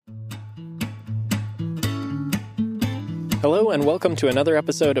Hello and welcome to another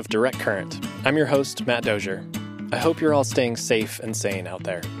episode of Direct Current. I'm your host, Matt Dozier. I hope you're all staying safe and sane out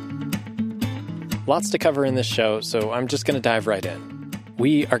there. Lots to cover in this show, so I'm just going to dive right in.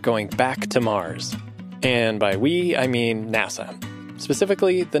 We are going back to Mars. And by we, I mean NASA.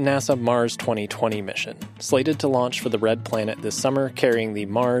 Specifically, the NASA Mars 2020 mission, slated to launch for the Red Planet this summer, carrying the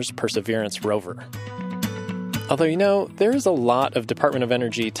Mars Perseverance Rover. Although, there is a lot of Department of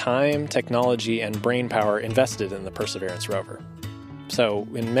Energy time, technology, and brainpower invested in the Perseverance Rover. So,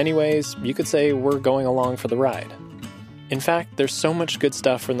 in many ways, you could say we're going along for the ride. In fact, there's so much good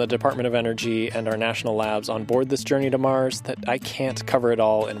stuff from the Department of Energy and our national labs on board this journey to Mars that I can't cover it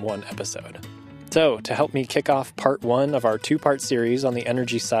all in one episode. So, to help me kick off part one of our two-part series on the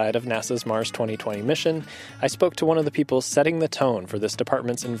energy side of NASA's Mars 2020 mission, I spoke to one of the people setting the tone for this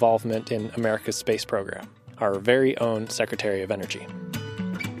department's involvement in America's space program, our very own Secretary of Energy.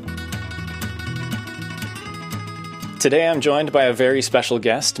 Today I'm joined by a very special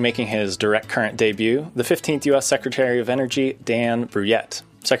guest making his direct current debut, the 15th U.S. Secretary of Energy, Dan Brouillette.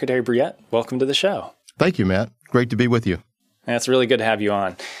 Secretary Brouillette, welcome to the show. Thank you, Matt. Great to be with you. And it's really good to have you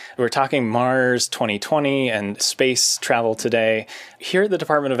on. We're talking Mars 2020 and space travel today. Here at the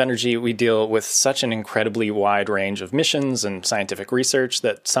Department of Energy, we deal with such an incredibly wide range of missions and scientific research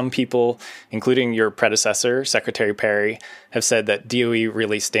that some people, including your predecessor, Secretary Perry, have said that DOE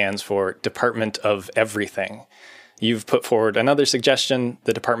really stands for Department of Everything. You've put forward another suggestion,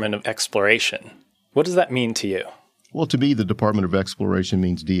 the Department of Exploration. What does that mean to you? Well, to me, the Department of Exploration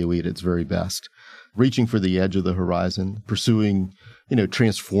means DOE at its very best. Reaching for the edge of the horizon, pursuing,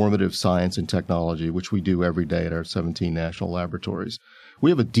 transformative science and technology, which we do every day at our 17 national laboratories. We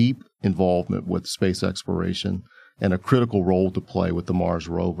have a deep involvement with space exploration and a critical role to play with the Mars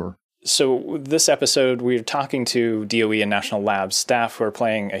rover. So this episode, we're talking to DOE and National Labs staff who are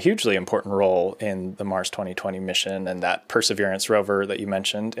playing a hugely important role in the Mars 2020 mission and that Perseverance rover that you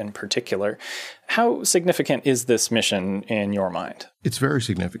mentioned in particular. How significant is this mission in your mind? It's very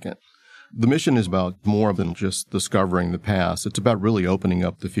significant. The mission is about more than just discovering the past. It's about really opening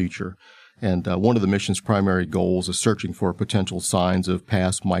up the future. And one of the mission's primary goals is searching for potential signs of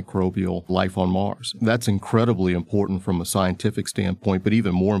past microbial life on Mars. That's incredibly important from a scientific standpoint, but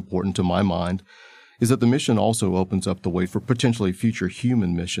even more important to my mind is that the mission also opens up the way for potentially future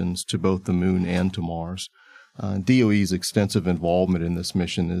human missions to both the Moon and to Mars. DOE's extensive involvement in this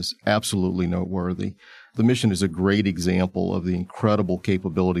mission is absolutely noteworthy. The mission is a great example of the incredible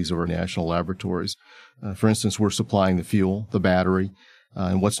capabilities of our national laboratories. For instance, we're supplying the fuel, the battery,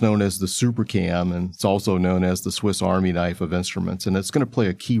 and what's known as the SuperCam, and it's also known as the Swiss Army knife of instruments, and it's going to play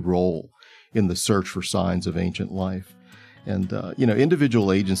a key role in the search for signs of ancient life. And,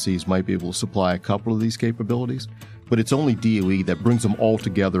 individual agencies might be able to supply a couple of these capabilities, but it's only DOE that brings them all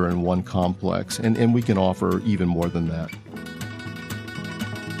together in one complex, and we can offer even more than that.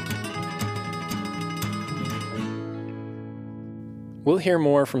 We'll hear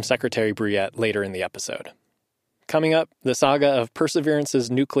more from Secretary Brouillette later in the episode. Coming up, the saga of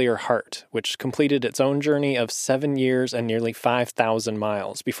Perseverance's nuclear heart, which completed its own journey of 7 years and nearly 5,000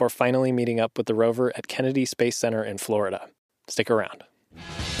 miles before finally meeting up with the rover at Kennedy Space Center in Florida. Stick around.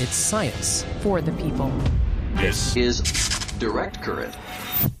 It's science for the people. This is Direct Current.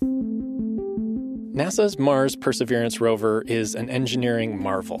 NASA's Mars Perseverance Rover is an engineering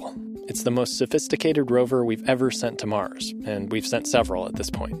marvel. It's the most sophisticated rover we've ever sent to Mars, and we've sent several at this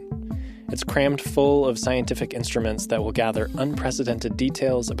point. It's crammed full of scientific instruments that will gather unprecedented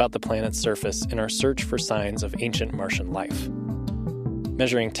details about the planet's surface in our search for signs of ancient Martian life.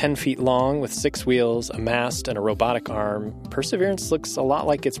 Measuring 10 feet long with 6 wheels, a mast, and a robotic arm, Perseverance looks a lot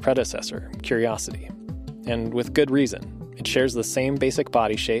like its predecessor, Curiosity. And with good reason. It shares the same basic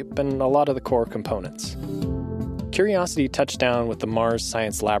body shape and a lot of the core components. Curiosity touched down with the Mars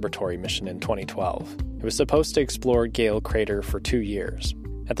Science Laboratory mission in 2012. It was supposed to explore Gale Crater for 2 years.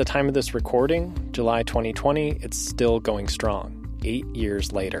 At the time of this recording, July 2020, it's still going strong, 8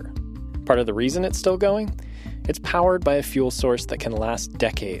 years later. Part of the reason it's still going? It's powered by a fuel source that can last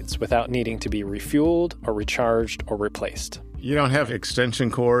decades without needing to be refueled or recharged or replaced. You don't have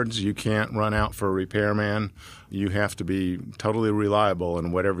extension cords. You can't run out for a repairman. You have to be totally reliable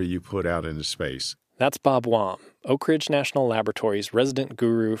in whatever you put out into space. That's Bob Wam, Oak Ridge National Laboratory's resident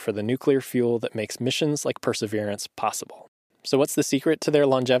guru for the nuclear fuel that makes missions like Perseverance possible. So what's the secret to their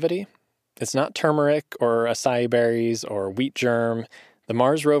longevity? It's not turmeric or acai berries or wheat germ. The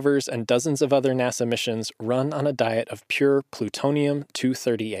Mars rovers and dozens of other NASA missions run on a diet of pure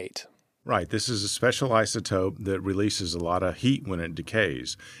Plutonium-238. Right. This is a special isotope that releases a lot of heat when it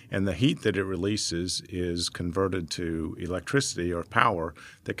decays. And the heat that it releases is converted to electricity or power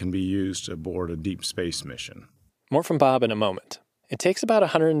that can be used aboard a deep space mission. More from Bob in a moment. It takes about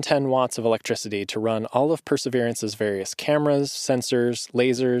 110 watts of electricity to run all of Perseverance's various cameras, sensors,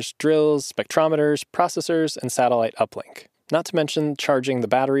 lasers, drills, spectrometers, processors, and satellite uplink. Not to mention charging the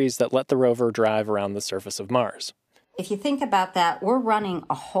batteries that let the rover drive around the surface of Mars. If you think about that, we're running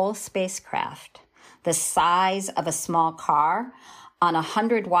a whole spacecraft the size of a small car on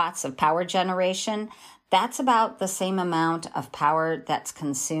 100 watts of power generation. That's about the same amount of power that's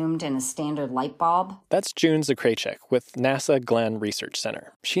consumed in a standard light bulb. That's June Zakrajcik with NASA Glenn Research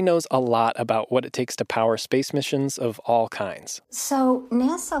Center. She knows a lot about what it takes to power space missions of all kinds. So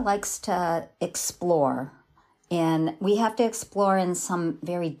NASA likes to explore, and we have to explore in some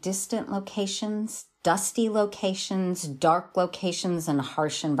very distant locations, dusty locations, dark locations, and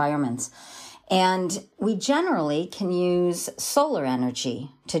harsh environments. And we generally can use solar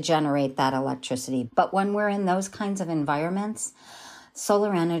energy to generate that electricity. But when we're in those kinds of environments,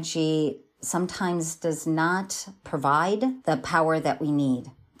 solar energy sometimes does not provide the power that we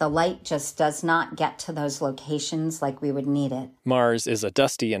need. The light just does not get to those locations like we would need it. Mars is a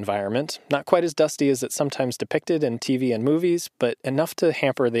dusty environment, not quite as dusty as it's sometimes depicted in TV and movies, but enough to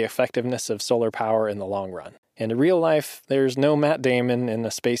hamper the effectiveness of solar power in the long run. In real life, there's no Matt Damon in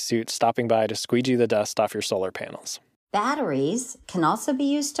a spacesuit stopping by to squeegee the dust off your solar panels. Batteries can also be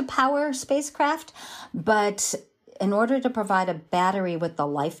used to power spacecraft, but in order to provide a battery with the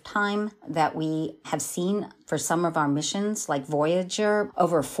lifetime that we have seen for some of our missions, like Voyager,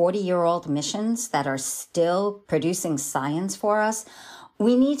 over 40-year-old missions that are still producing science for us,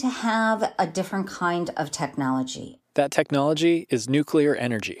 we need to have a different kind of technology. That technology is nuclear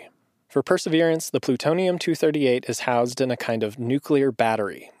energy. For Perseverance, the Plutonium-238 is housed in a kind of nuclear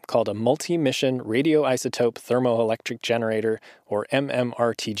battery called a multi-mission radioisotope thermoelectric generator, or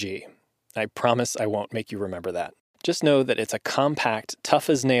MMRTG. I promise I won't make you remember that. Just know that it's a compact,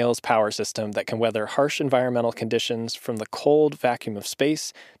 tough-as-nails power system that can weather harsh environmental conditions from the cold vacuum of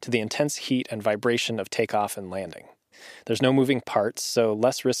space to the intense heat and vibration of takeoff and landing. There's no moving parts, so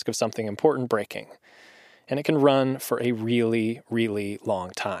less risk of something important breaking. And it can run for a really, really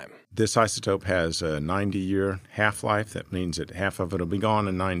long time. This isotope has a 90-year half-life. That means that half of it will be gone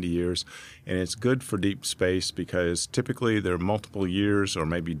in 90 years. And it's good for deep space because typically they're multiple years or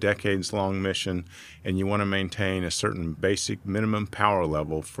maybe decades-long mission, and you want to maintain a certain basic minimum power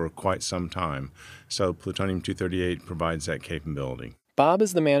level for quite some time. So Plutonium-238 provides that capability. Bob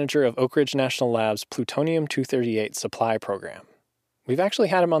is the manager of Oak Ridge National Lab's Plutonium-238 supply program. We've actually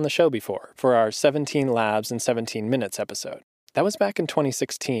had him on the show before for our 17 Labs in 17 Minutes episode. That was back in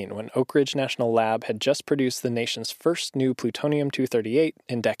 2016 when Oak Ridge National Lab had just produced the nation's first new Plutonium-238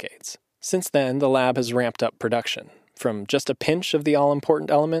 in decades. Since then, the lab has ramped up production, from just a pinch of the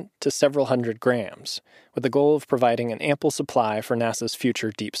all-important element to several hundred grams, with the goal of providing an ample supply for NASA's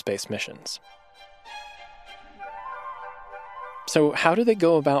future deep space missions. So how do they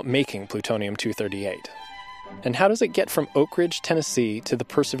go about making Plutonium-238? And how does it get from Oak Ridge, Tennessee to the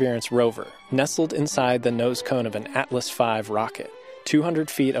Perseverance Rover, nestled inside the nose cone of an Atlas V rocket, 200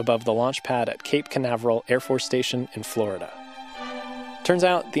 feet above the launch pad at Cape Canaveral Air Force Station in Florida? Turns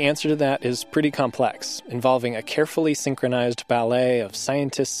out the answer to that is pretty complex, involving a carefully synchronized ballet of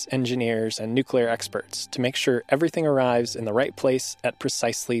scientists, engineers, and nuclear experts to make sure everything arrives in the right place at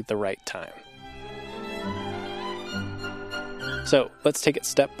precisely the right time. So let's take it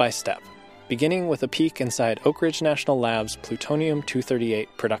step by step, beginning with a peek inside Oak Ridge National Lab's Plutonium-238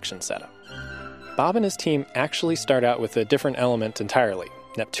 production setup. Bob and his team actually start out with a different element entirely,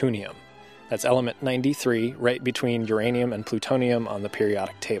 neptunium. That's element 93, right between uranium and plutonium on the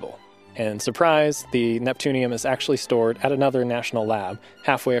periodic table. And surprise, the neptunium is actually stored at another national lab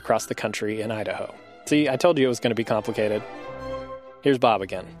halfway across the country in Idaho. See, I told you it was going to be complicated. Here's Bob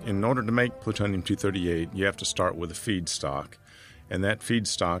again. In order to make Plutonium-238, you have to start with a feedstock. And that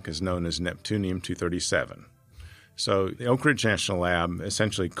feedstock is known as Neptunium-237. So the Oak Ridge National Lab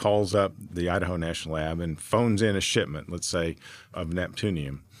essentially calls up the Idaho National Lab and phones in a shipment, let's say, of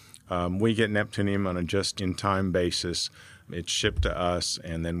neptunium. We get neptunium on a just-in-time basis. It's shipped to us,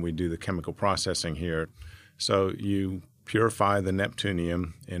 and then we do the chemical processing here. So you purify the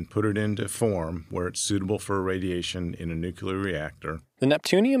neptunium and put it into form where it's suitable for irradiation in a nuclear reactor. The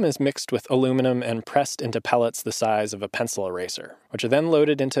neptunium is mixed with aluminum and pressed into pellets the size of a pencil eraser, which are then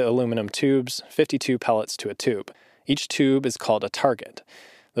loaded into aluminum tubes, 52 pellets to a tube. Each tube is called a target.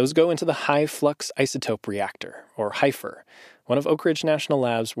 Those go into the high-flux isotope reactor, or HIFER, one of Oak Ridge National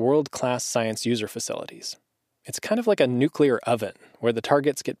Lab's world-class science user facilities. It's kind of like a nuclear oven, where the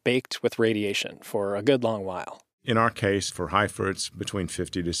targets get baked with radiation for a good long while. In our case, for HIFER, it's between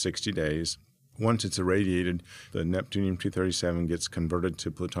 50 to 60 days. Once it's irradiated, the Neptunium-237 gets converted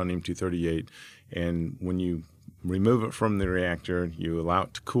to Plutonium-238, and when you remove it from the reactor, you allow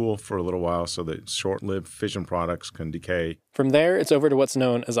it to cool for a little while so that short-lived fission products can decay. From there, it's over to what's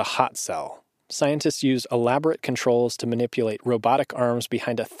known as a hot cell. Scientists use elaborate controls to manipulate robotic arms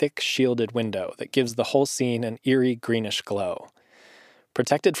behind a thick, shielded window that gives the whole scene an eerie greenish glow.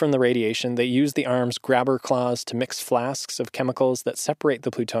 Protected from the radiation, they use the arm's grabber claws to mix flasks of chemicals that separate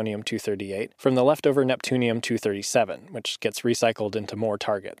the plutonium-238 from the leftover neptunium-237, which gets recycled into more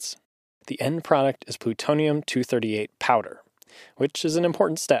targets. The end product is plutonium-238 powder, which is an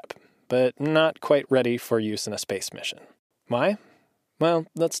important step, but not quite ready for use in a space mission. Why? Well,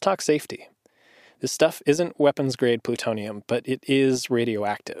 let's talk safety. This stuff isn't weapons-grade plutonium, but it is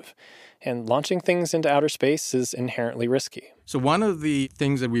radioactive, and launching things into outer space is inherently risky. So one of the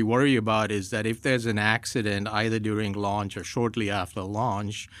things that we worry about is that if there's an accident either during launch or shortly after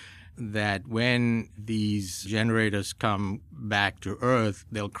launch, that when these generators come back to Earth,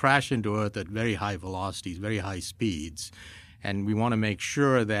 they'll crash into Earth at very high velocities, very high speeds. And we want to make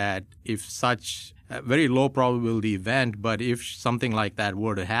sure that if such a very low probability event, but if something like that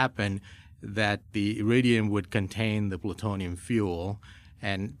were to happen, that the iridium would contain the plutonium fuel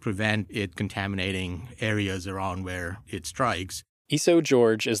and prevent it contaminating areas around where it strikes. Isso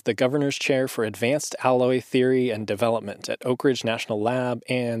George is the governor's chair for advanced alloy theory and development at Oak Ridge National Lab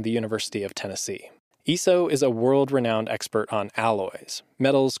and the University of Tennessee. Isso is a world-renowned expert on alloys,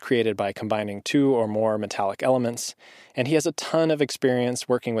 metals created by combining two or more metallic elements, and he has a ton of experience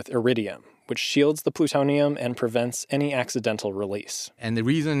working with iridium, which shields the plutonium and prevents any accidental release. And the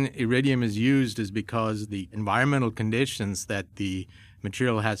reason iridium is used is because the environmental conditions that the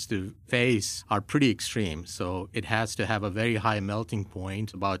material has to face are pretty extreme. So it has to have a very high melting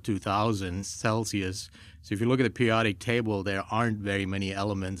point, about 2000 Celsius. So if you look at the periodic table, there aren't very many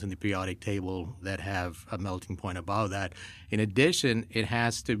elements in the periodic table that have a melting point above that. In addition, it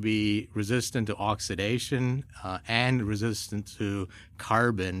has to be resistant to oxidation and resistant to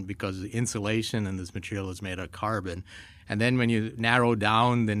carbon because the insulation in this material is made of carbon. And then when you narrow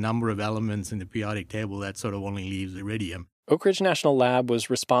down the number of elements in the periodic table, that sort of only leaves iridium. Oak Ridge National Lab was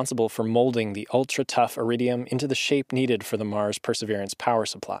responsible for molding the ultra-tough iridium into the shape needed for the Mars Perseverance power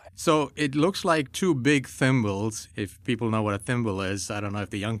supply. So it looks like two big thimbles, if people know what a thimble is. I don't know if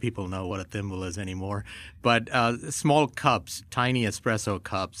the young people know what a thimble is anymore. But small cups, tiny espresso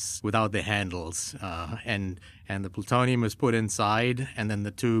cups without the handles. And the plutonium is put inside, and then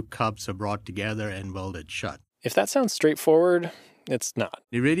the two cups are brought together and welded shut. If that sounds straightforward, it's not.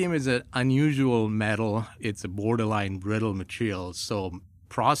 Iridium is an unusual metal. It's a borderline brittle material. So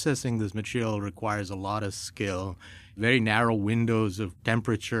processing this material requires a lot of skill, very narrow windows of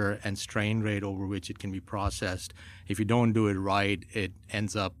temperature and strain rate over which it can be processed. If you don't do it right, it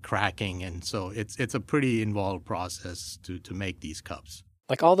ends up cracking. And so it's a pretty involved process to make these cups.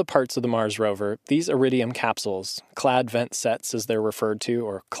 Like all the parts of the Mars rover, these iridium capsules, clad vent sets as they're referred to,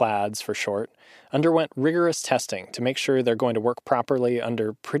 or clads for short, underwent rigorous testing to make sure they're going to work properly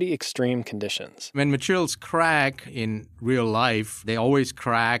under pretty extreme conditions. When materials crack in real life, they always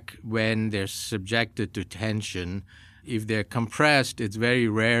crack when they're subjected to tension. If they're compressed, it's very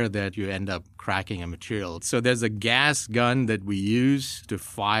rare that you end up cracking a material. So there's a gas gun that we use to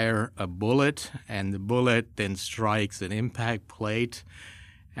fire a bullet, and the bullet then strikes an impact plate.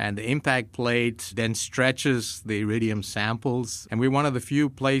 And the impact plate then stretches the iridium samples. And we're one of the few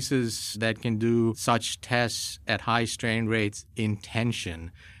places that can do such tests at high strain rates in tension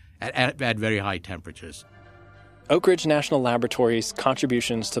at very high temperatures. Oak Ridge National Laboratory's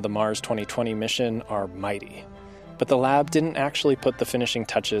contributions to the Mars 2020 mission are mighty. But the lab didn't actually put the finishing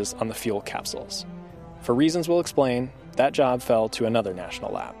touches on the fuel capsules. For reasons we'll explain, that job fell to another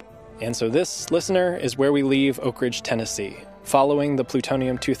national lab. And so this, listener, is where we leave Oak Ridge, Tennessee, following the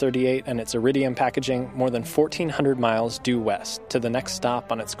plutonium-238 and its iridium packaging more than 1,400 miles due west to the next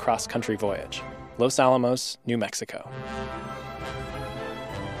stop on its cross-country voyage, Los Alamos, New Mexico.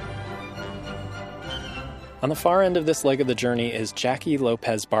 On the far end of this leg of the journey is Jackie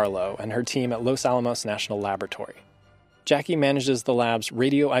Lopez Barlow and her team at Los Alamos National Laboratory. Jackie manages the lab's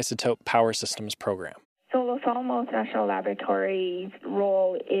radioisotope power systems program. So Los Alamos National Laboratory's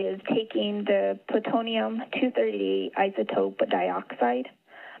role is taking the plutonium-238 isotope dioxide,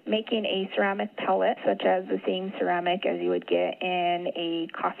 making a ceramic pellet, such as the same ceramic as you would get in a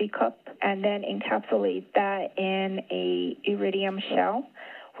coffee cup, and then encapsulate that in a iridium shell,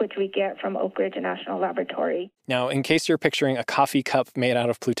 which we get from Oak Ridge National Laboratory. Now, in case you're picturing a coffee cup made out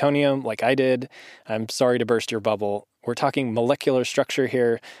of plutonium like I did, I'm sorry to burst your bubble. We're talking molecular structure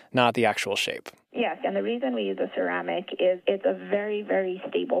here, not the actual shape. Yes, and the reason we use a ceramic is it's a very, very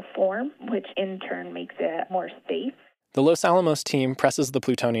stable form, which in turn makes it more safe. The Los Alamos team presses the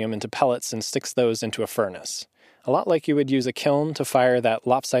plutonium into pellets and sticks those into a furnace. a lot like you would use a kiln to fire that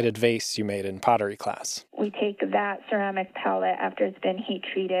lopsided vase you made in pottery class. We take that ceramic pellet after it's been heat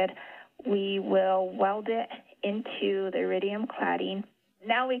treated. We will weld it into the iridium cladding.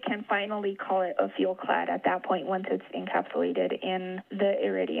 Now we can finally call it a fuel clad at that point once it's encapsulated in the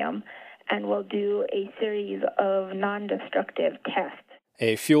iridium. And we'll do a series of non-destructive tests.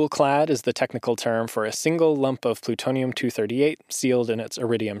 A fuel clad is the technical term for a single lump of plutonium-238 sealed in its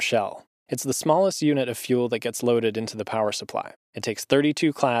iridium shell. It's the smallest unit of fuel that gets loaded into the power supply. It takes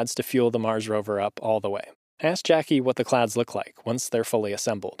 32 clads to fuel the Mars rover up all the way. I asked Jackie what the clads look like once they're fully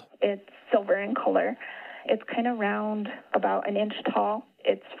assembled. It's silver in color. It's kind of round, about an inch tall.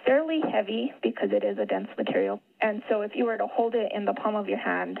 It's fairly heavy because it is a dense material. And so if you were to hold it in the palm of your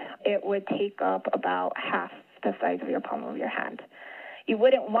hand, it would take up about half the size of your palm of your hand. You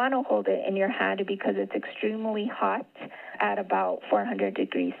wouldn't want to hold it in your hand because it's extremely hot at about 400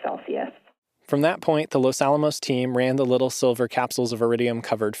 degrees Celsius. From that point, the Los Alamos team ran the little silver capsules of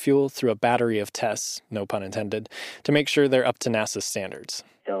iridium-covered fuel through a battery of tests, no pun intended, to make sure they're up to NASA's standards.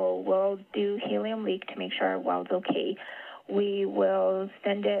 So we'll do helium leak to make sure our well's okay. We will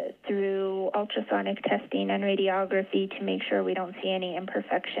send it through ultrasonic testing and radiography to make sure we don't see any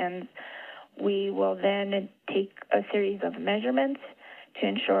imperfections. We will then take a series of measurements to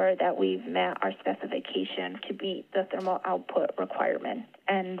ensure that we've met our specification to meet the thermal output requirement.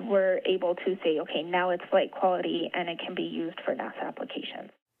 And we're able to say, okay, now it's flight quality and it can be used for NASA applications.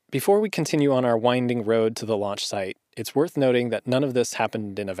 Before we continue on our winding road to the launch site, it's worth noting that none of this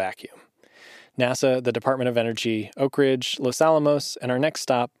happened in a vacuum. NASA, the Department of Energy, Oak Ridge, Los Alamos, and our next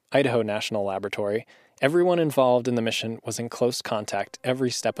stop, Idaho National Laboratory, everyone involved in the mission was in close contact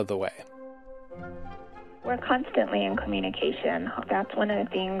every step of the way. We're constantly in communication. That's one of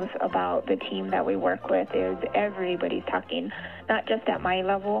the things about the team that we work with is everybody's talking, not just at my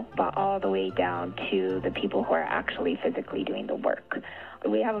level, but all the way down to the people who are actually physically doing the work.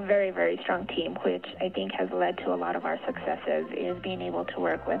 We have a very, very strong team, which I think has led to a lot of our successes, is being able to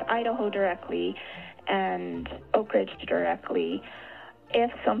work with Idaho directly and Oak Ridge directly. If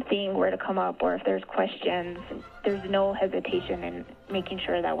something were to come up or if there's questions, there's no hesitation in making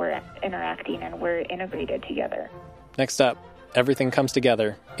sure that we're interacting and we're integrated together. Next up, everything comes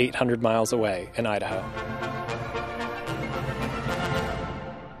together 800 miles away in Idaho.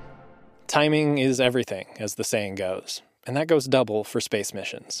 Timing is everything, as the saying goes. And that goes double for space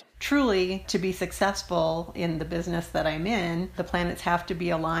missions. Truly, to be successful in the business that I'm in, the planets have to be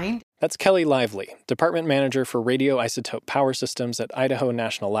aligned. That's Kelly Lively, Department Manager for Radioisotope Power Systems at Idaho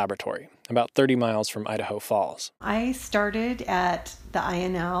National Laboratory, about 30 miles from Idaho Falls. I started at the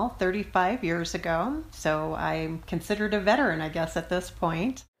INL 35 years ago, so I'm considered a veteran, I guess, at this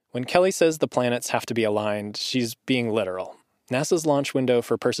point. When Kelly says the planets have to be aligned, she's being literal. NASA's launch window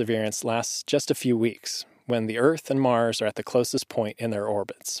for Perseverance lasts just a few weeks, when the Earth and Mars are at the closest point in their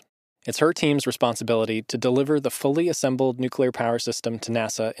orbits. It's her team's responsibility to deliver the fully assembled nuclear power system to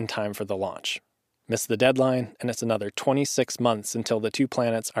NASA in time for the launch. Miss the deadline, and it's another 26 months until the two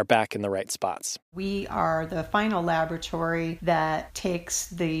planets are back in the right spots. We are the final laboratory that takes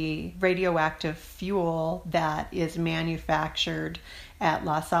the radioactive fuel that is manufactured at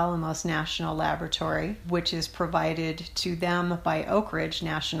Los Alamos National Laboratory, which is provided to them by Oak Ridge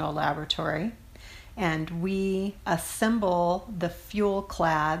National Laboratory. And we assemble the fuel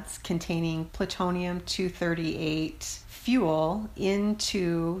clads containing plutonium-238 fuel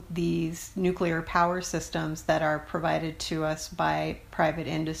into these nuclear power systems that are provided to us by private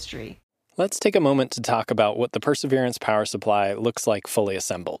industry. Let's take a moment to talk about what the Perseverance power supply looks like fully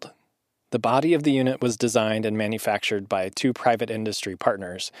assembled. The body of the unit was designed and manufactured by two private industry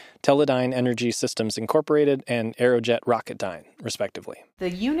partners, Teledyne Energy Systems Incorporated and Aerojet Rocketdyne, respectively. The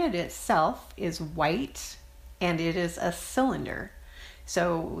unit itself is white, and it is a cylinder.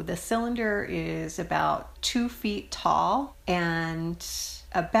 So the cylinder is about 2 feet tall and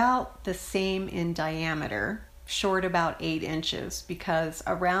about the same in diameter, short about 8 inches, because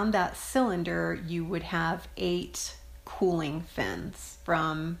around that cylinder you would have 8 cooling fins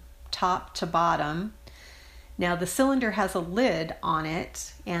from top to bottom. Now the cylinder has a lid on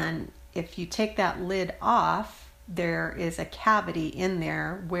it, and if you take that lid off, there is a cavity in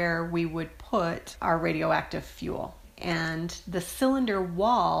there where we would put our radioactive fuel. And the cylinder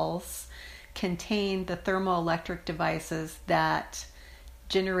walls contain the thermoelectric devices that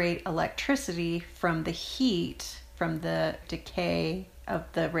generate electricity from the heat from the decay of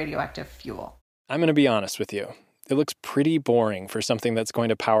the radioactive fuel. I'm going to be honest with you. It looks pretty boring for something that's going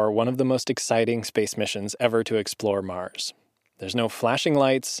to power one of the most exciting space missions ever to explore Mars. There's no flashing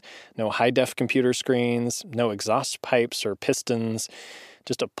lights, no high-def computer screens, no exhaust pipes or pistons.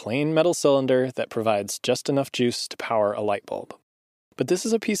 just a plain metal cylinder that provides just enough juice to power a light bulb. But this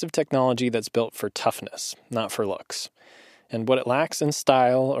is a piece of technology that's built for toughness, not for looks. And what it lacks in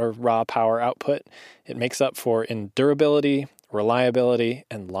style or raw power output, it makes up for in durability, reliability,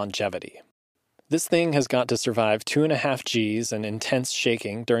 and longevity. This thing has got to survive 2.5 Gs and intense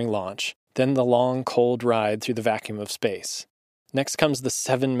shaking during launch, then the long, cold ride through the vacuum of space. Next comes the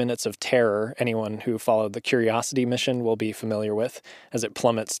 7 minutes of terror anyone who followed the Curiosity mission will be familiar with as it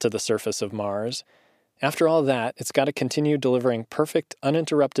plummets to the surface of Mars. After all that, it's got to continue delivering perfect,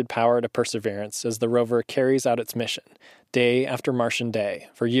 uninterrupted power to Perseverance as the rover carries out its mission, day after Martian day,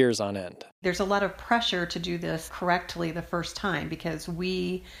 for years on end. There's a lot of pressure to do this correctly the first time because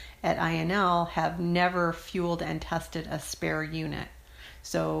we at INL have never fueled and tested a spare unit.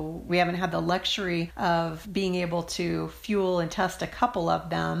 So we haven't had the luxury of being able to fuel and test a couple of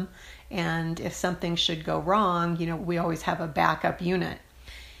them. And if something should go wrong, we always have a backup unit.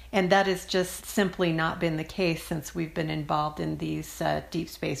 And that has just simply not been the case since we've been involved in these deep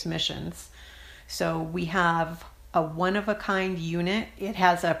space missions. So we have a one-of-a-kind unit. It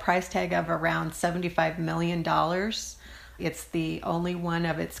has a price tag of around $75 million. It's the only one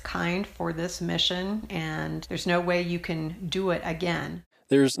of its kind for this mission, and there's no way you can do it again.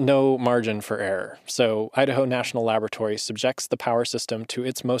 There's no margin for error, so Idaho National Laboratory subjects the power system to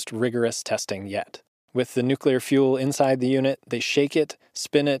its most rigorous testing yet. With the nuclear fuel inside the unit, they shake it,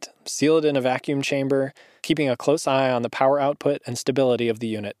 spin it, seal it in a vacuum chamber, keeping a close eye on the power output and stability of the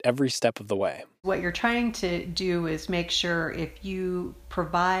unit every step of the way. What you're trying to do is make sure if you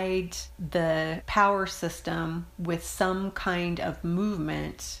provide the power system with some kind of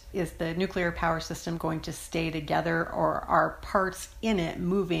movement, is the nuclear power system going to stay together or are parts in it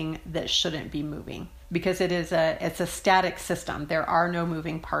moving that shouldn't be moving? Because it's a static system. There are no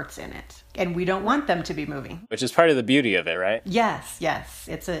moving parts in it. And we don't want them to be moving. Which is part of the beauty of it, right? Yes.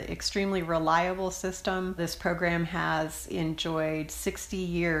 It's an extremely reliable system. This program has enjoyed 60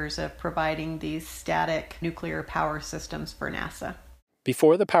 years of providing these static nuclear power systems for NASA.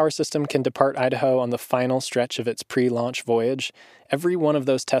 Before the power system can depart Idaho on the final stretch of its pre-launch voyage, every one of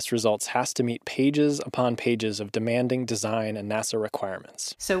those test results has to meet pages upon pages of demanding design and NASA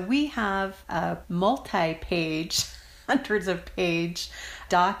requirements. So we have a multi-page, hundreds of page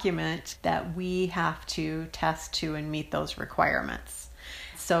document that we have to test to and meet those requirements.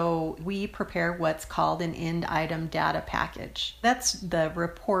 So we prepare what's called an end item data package. That's the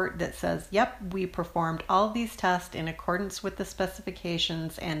report that says, yep, we performed all of these tests in accordance with the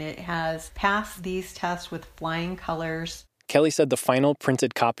specifications and it has passed these tests with flying colors. Kelly said the final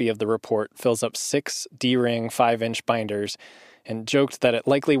printed copy of the report fills up 6 D-ring 5-inch binders and joked that it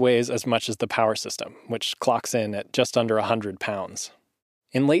likely weighs as much as the power system, which clocks in at just under 100 pounds.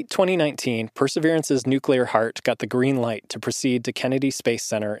 In late 2019, Perseverance's nuclear heart got the green light to proceed to Kennedy Space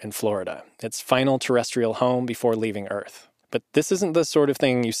Center in Florida, its final terrestrial home before leaving Earth. But this isn't the sort of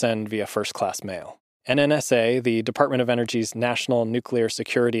thing you send via first-class mail. NNSA, the Department of Energy's National Nuclear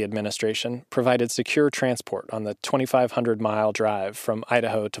Security Administration, provided secure transport on the 2,500-mile drive from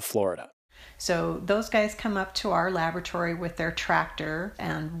Idaho to Florida. So those guys come up to our laboratory with their tractor,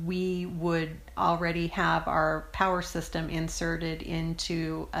 and we would already have our power system inserted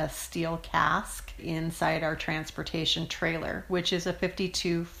into a steel cask inside our transportation trailer, which is a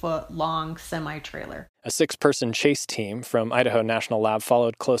 52-foot long semi-trailer. A 6-person chase team from Idaho National Lab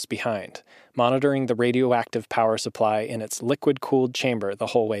followed close behind, monitoring the radioactive power supply in its liquid-cooled chamber the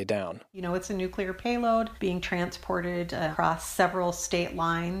whole way down. It's a nuclear payload being transported across several state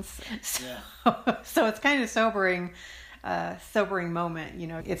lines. So it's kind of sobering moment.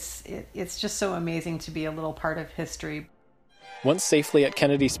 It's just so amazing to be a little part of history. Once safely at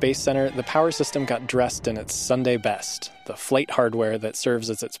Kennedy Space Center, the power system got dressed in its Sunday best, the flight hardware that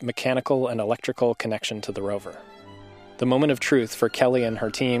serves as its mechanical and electrical connection to the rover. The moment of truth for Kelly and her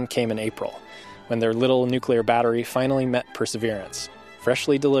team came in April, when their little nuclear battery finally met Perseverance,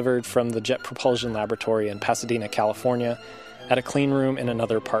 freshly delivered from the Jet Propulsion Laboratory in Pasadena, California, at a clean room in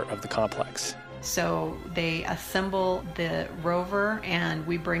another part of the complex. So they assemble the rover and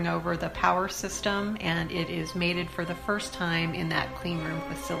we bring over the power system, and it is mated for the first time in that clean room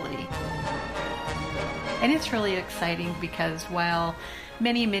facility. And it's really exciting because while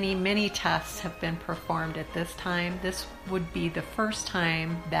many tests have been performed at this time, this would be the first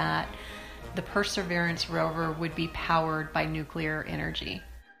time that the Perseverance rover would be powered by nuclear energy.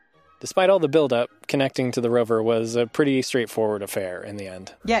 Despite all the buildup, connecting to the rover was a pretty straightforward affair in the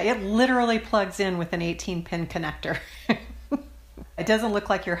end. Yeah, it literally plugs in with an 18-pin connector. It doesn't look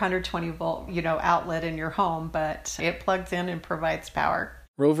like your 120-volt, outlet in your home, but it plugs in and provides power.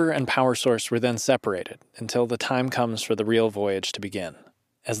 Rover and power source were then separated until the time comes for the real voyage to begin.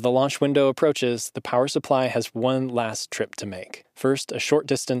 As the launch window approaches, the power supply has one last trip to make. First, a short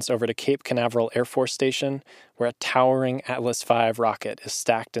distance over to Cape Canaveral Air Force Station, where a towering Atlas V rocket is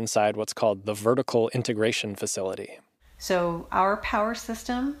stacked inside what's called the Vertical Integration Facility. So our power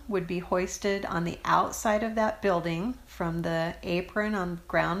system would be hoisted on the outside of that building from the apron on the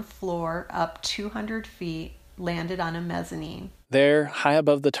ground floor up 200 feet, landed on a mezzanine. There, high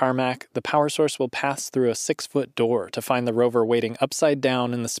above the tarmac, the power source will pass through a 6-foot door to find the rover waiting upside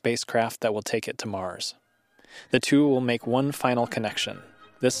down in the spacecraft that will take it to Mars. The two will make one final connection,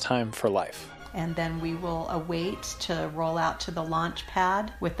 this time for life. And then we will await to roll out to the launch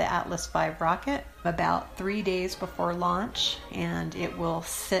pad with the Atlas V rocket about 3 days before launch, and it will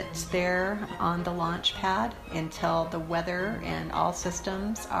sit there on the launch pad until the weather and all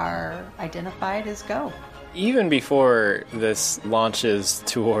systems are identified as go. Even before this launches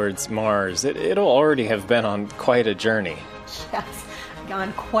towards Mars, it'll already have been on quite a journey. Yes,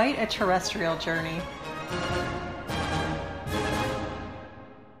 on quite a terrestrial journey.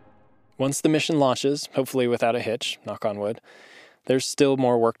 Once the mission launches, hopefully without a hitch, knock on wood, there's still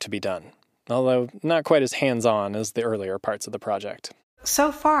more work to be done, although not quite as hands-on as the earlier parts of the project.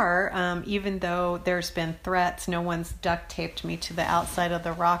 So far, even though there's been threats, no one's duct taped me to the outside of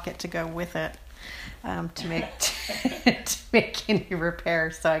the rocket to go with it. To make any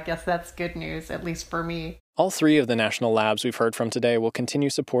repairs. So I guess that's good news, at least for me. All three of the national labs we've heard from today will continue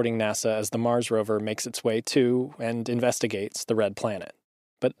supporting NASA as the Mars rover makes its way to and investigates the Red Planet.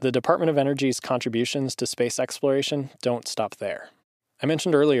 But the Department of Energy's contributions to space exploration don't stop there. I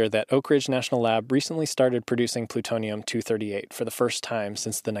mentioned earlier that Oak Ridge National Lab recently started producing Plutonium-238 for the first time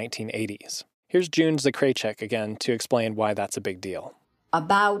since the 1980s. Here's June Zakrajcek again to explain why that's a big deal.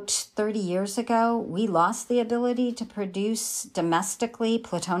 About 30 years ago, we lost the ability to produce domestically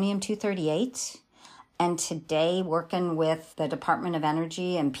plutonium-238. And today, working with the Department of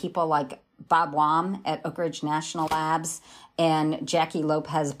Energy and people like Bob Wam at Oak Ridge National Labs and Jackie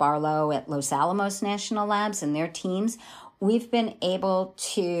Lopez Barlow at Los Alamos National Labs and their teams, we've been able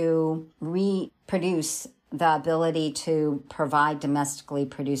to reproduce the ability to provide domestically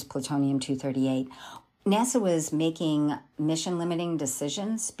produced plutonium-238. NASA was making mission-limiting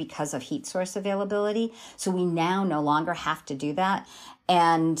decisions because of heat source availability, so we now no longer have to do that.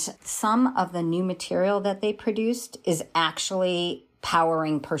 And some of the new material that they produced is actually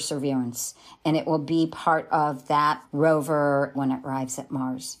powering Perseverance, and it will be part of that rover when it arrives at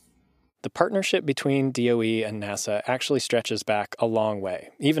Mars. The partnership between DOE and NASA actually stretches back a long way,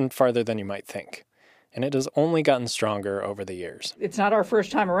 even farther than you might think. And it has only gotten stronger over the years. It's not our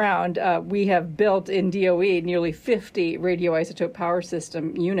first time around. We have built in DOE nearly 50 radioisotope power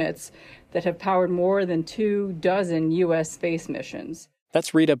system units that have powered more than 24 U.S. space missions.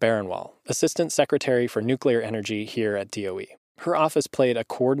 That's Rita Baranwal, Assistant Secretary for Nuclear Energy here at DOE. Her office played a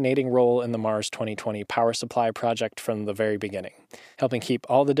coordinating role in the Mars 2020 power supply project from the very beginning, helping keep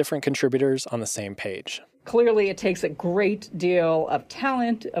all the different contributors on the same page. Clearly, it takes a great deal of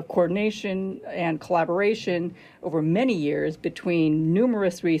talent, of coordination, and collaboration over many years between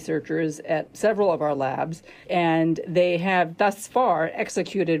numerous researchers at several of our labs, and they have thus far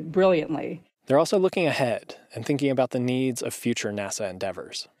executed brilliantly. They're also looking ahead and thinking about the needs of future NASA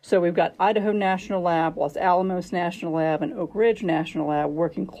endeavors. So we've got Idaho National Lab, Los Alamos National Lab, and Oak Ridge National Lab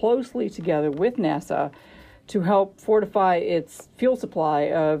working closely together with NASA to help fortify its fuel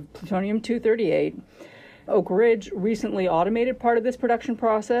supply of plutonium-238. Oak Ridge recently automated part of this production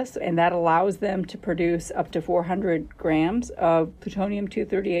process, and that allows them to produce up to 400 grams of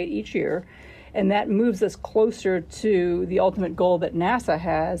plutonium-238 each year. And that moves us closer to the ultimate goal that NASA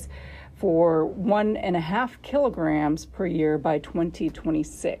has for 1.5 kilograms per year by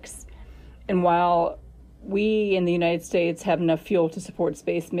 2026. And while we in the United States have enough fuel to support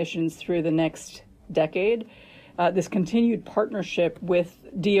space missions through the next decade, this continued partnership with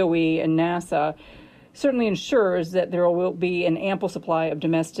DOE and NASA certainly ensures that there will be an ample supply of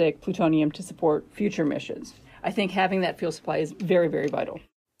domestic plutonium to support future missions. I think having that fuel supply is very, very vital.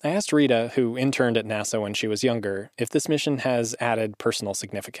 I asked Rita, who interned at NASA when she was younger, if this mission has added personal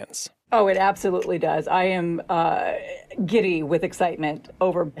significance. Oh, it absolutely does. I am giddy with excitement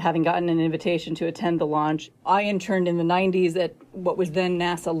over having gotten an invitation to attend the launch. I interned in the 90s at what was then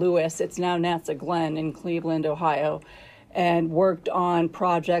NASA Lewis. It's now NASA Glenn in Cleveland, Ohio, and worked on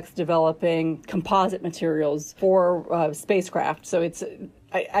projects developing composite materials for spacecraft. So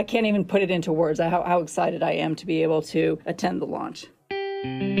I can't even put it into words how excited I am to be able to attend the launch.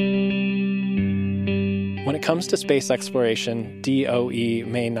 When it comes to space exploration, DOE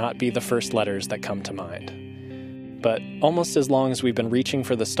may not be the first letters that come to mind. but almost as long as we've been reaching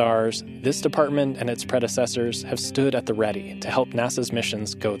for the stars, this department and its predecessors have stood at the ready to help NASA's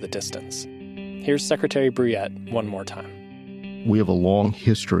missions go the distance. Here's Secretary Brouillette one more time. We have a long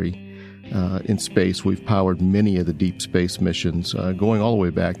history in space. We've powered many of the deep space missions going all the way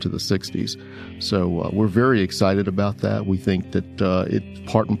back to the 60s. So we're very excited about that. We think that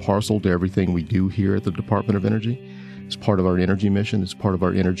it's part and parcel to everything we do here at the Department of Energy. It's part of our energy mission. It's part of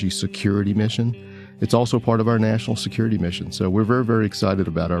our energy security mission. It's also part of our national security mission. So we're very, very excited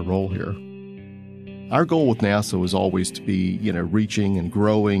about our role here. Our goal with NASA was always to be, reaching and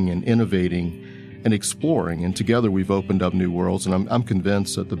growing and innovating and exploring. And together we've opened up new worlds, and I'm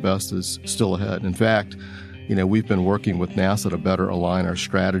convinced that the best is still ahead. In fact, we've been working with NASA to better align our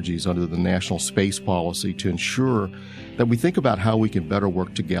strategies under the National Space Policy to ensure that we think about how we can better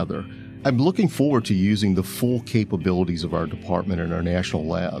work together. I'm looking forward to using the full capabilities of our department and our national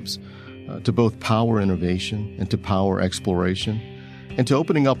labs to both power innovation and to power exploration, and to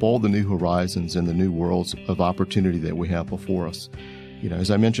opening up all the new horizons and the new worlds of opportunity that we have before us. As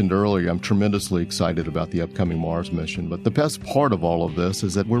I mentioned earlier, I'm tremendously excited about the upcoming Mars mission, but the best part of all of this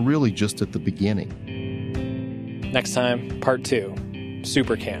is that we're really just at the beginning. Next time, Part 2,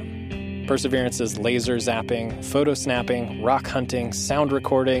 SuperCam. Perseverance's laser zapping, photo snapping, rock hunting, sound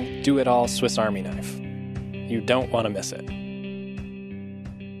recording, do-it-all Swiss Army knife. You don't want to miss it.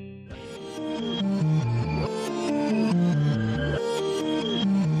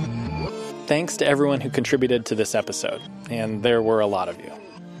 Thanks to everyone who contributed to this episode, and there were a lot of you.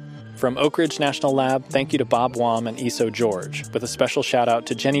 From Oak Ridge National Lab, thank you to Bob Wam and Iso George, with a special shout out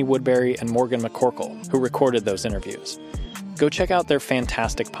to Jenny Woodbury and Morgan McCorkle, who recorded those interviews. Go check out their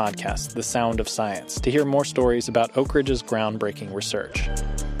fantastic podcast, The Sound of Science, to hear more stories about Oak Ridge's groundbreaking research.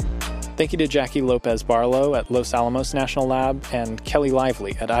 Thank you to Jackie Lopez Barlow at Los Alamos National Lab and Kelly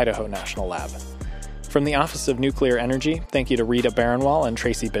Lively at Idaho National Lab. From the Office of Nuclear Energy, thank you to Rita Baranwal and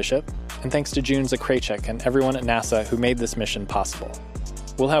Tracy Bishop, and thanks to June Zakraychik and everyone at NASA who made this mission possible.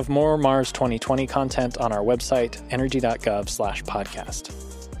 We'll have more Mars 2020 content on our website,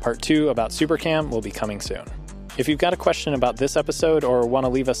 energy.gov/podcast. Part 2 about SuperCam will be coming soon. If you've got a question about this episode or want to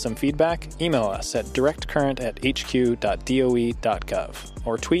leave us some feedback, email us at directcurrent@hq.doe.gov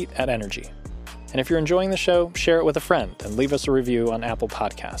or tweet at Energy. And if you're enjoying the show, share it with a friend and leave us a review on Apple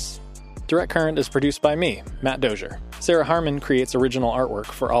Podcasts. Direct Current is produced by me, Matt Dozier. Sarah Harmon creates original artwork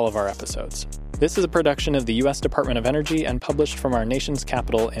for all of our episodes. This is a production of the U.S. Department of Energy and published from our nation's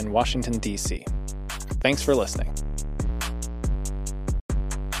capital in Washington, D.C. Thanks for listening.